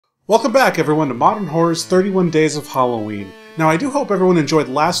Welcome back, everyone, to Modern Horror's 31 Days of Halloween. Now, I do hope everyone enjoyed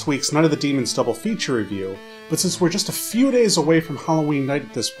last week's Night of the Demons double feature review, but since we're just a few days away from Halloween night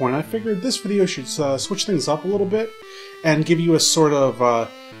at this point, I figured this video should switch things up a little bit and give you a sort of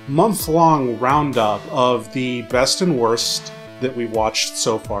month-long roundup of the best and worst that we watched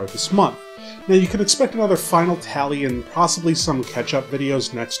so far this month. Now, you can expect another final tally and possibly some catch-up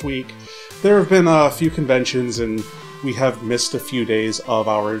videos next week. There have been a few conventions, and we have missed a few days of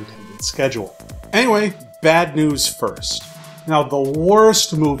our intended schedule. Anyway, bad news first. Now, the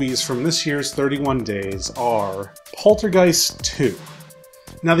worst movies from this year's 31 Days are Poltergeist 2.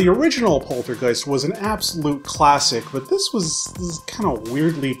 Now, the original Poltergeist was an absolute classic, but this was kind of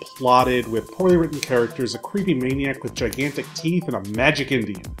weirdly plotted with poorly written characters, a creepy maniac with gigantic teeth, and a magic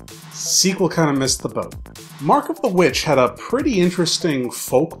Indian. Sequel kind of missed the boat. Mark of the Witch had a pretty interesting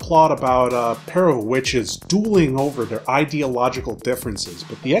folk plot about a pair of witches dueling over their ideological differences,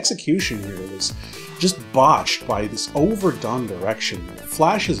 but the execution here was just botched by this overdone direction.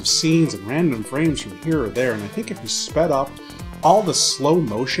 Flashes of scenes and random frames from here or there, and I think if you sped up all the slow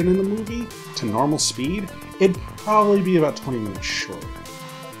motion in the movie to normal speed, it'd probably be about 20 minutes short.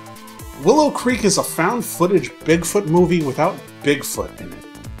 Willow Creek is a found footage Bigfoot movie without Bigfoot in it.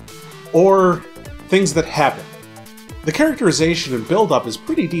 Or things that happen. The characterization and build-up is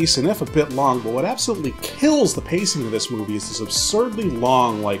pretty decent, if a bit long, but what absolutely kills the pacing of this movie is this absurdly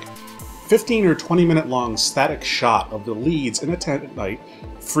long, like 15 or 20 minute long static shot of the leads in a tent at night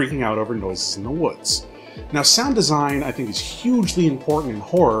freaking out over noises in the woods. Now, sound design, I think, is hugely important in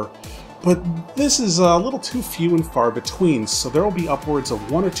horror, but this is a little too few and far between, so there will be upwards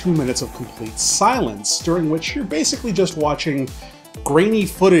of 1 or 2 minutes of complete silence, during which you're basically just watching grainy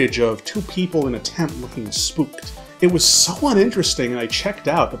footage of two people in a tent looking spooked. It was so uninteresting, and I checked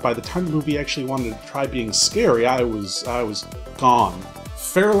out that by the time the movie actually wanted to try being scary, I was gone.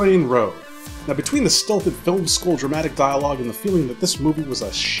 Fairlane Road. Now, between the stilted film school dramatic dialogue and the feeling that this movie was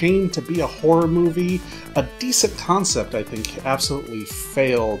ashamed to be a horror movie, a decent concept, I think, absolutely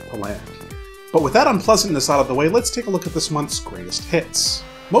failed to land. But with that unpleasantness out of the way, let's take a look at this month's greatest hits.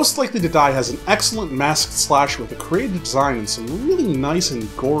 Most Likely to Die has an excellent masked slasher with a creative design and some really nice and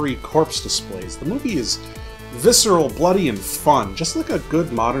gory corpse displays. The movie is visceral, bloody, and fun, just like a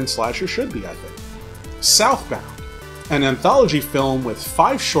good modern slasher should be, I think. Southbound, an anthology film with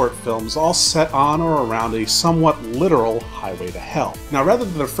 5 short films all set on or around a somewhat literal highway to hell. Now, rather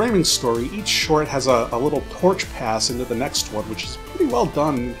than a framing story, each short has a little torch pass into the next one, which is pretty well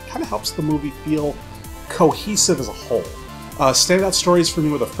done and kind of helps the movie feel cohesive as a whole. Standout stories for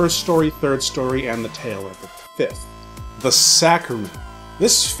me were the first story, third story, and the tail of the fifth. The Sacrament.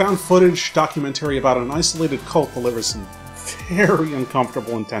 This found footage documentary about an isolated cult delivers some very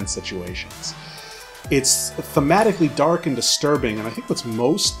uncomfortable, intense situations. It's thematically dark and disturbing, and I think what's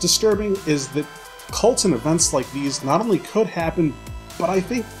most disturbing is that cults and events like these not only could happen, but I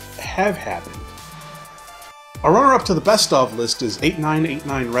think have happened. A runner-up to the best of list is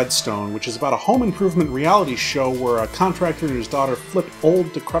 8989 Redstone, which is about a home improvement reality show where a contractor and his daughter flip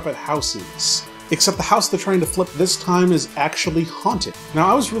old, decrepit houses. Except the house they're trying to flip this time is actually haunted. Now,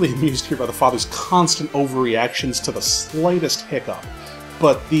 I was really amused here by the father's constant overreactions to the slightest hiccup.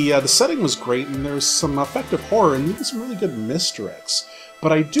 But the setting was great, and there's some effective horror and even some really good misdirects.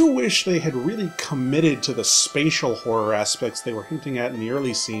 But I do wish they had really committed to the spatial horror aspects they were hinting at in the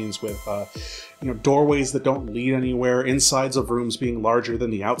early scenes with, doorways that don't lead anywhere, insides of rooms being larger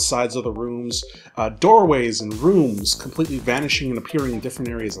than the outsides of the rooms, doorways and rooms completely vanishing and appearing in different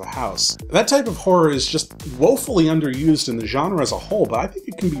areas of the house. That type of horror is just woefully underused in the genre as a whole, but I think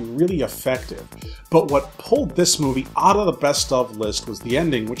it can be really effective. But what pulled this movie out of the best of list was the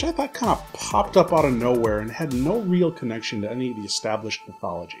ending, which I thought kind of popped up out of nowhere and had no real connection to any of the established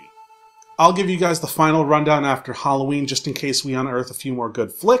mythology. I'll give you guys the final rundown after Halloween just in case we unearth a few more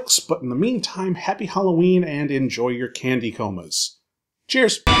good flicks, but in the meantime, happy Halloween and enjoy your candy comas.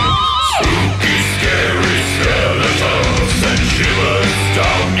 Cheers!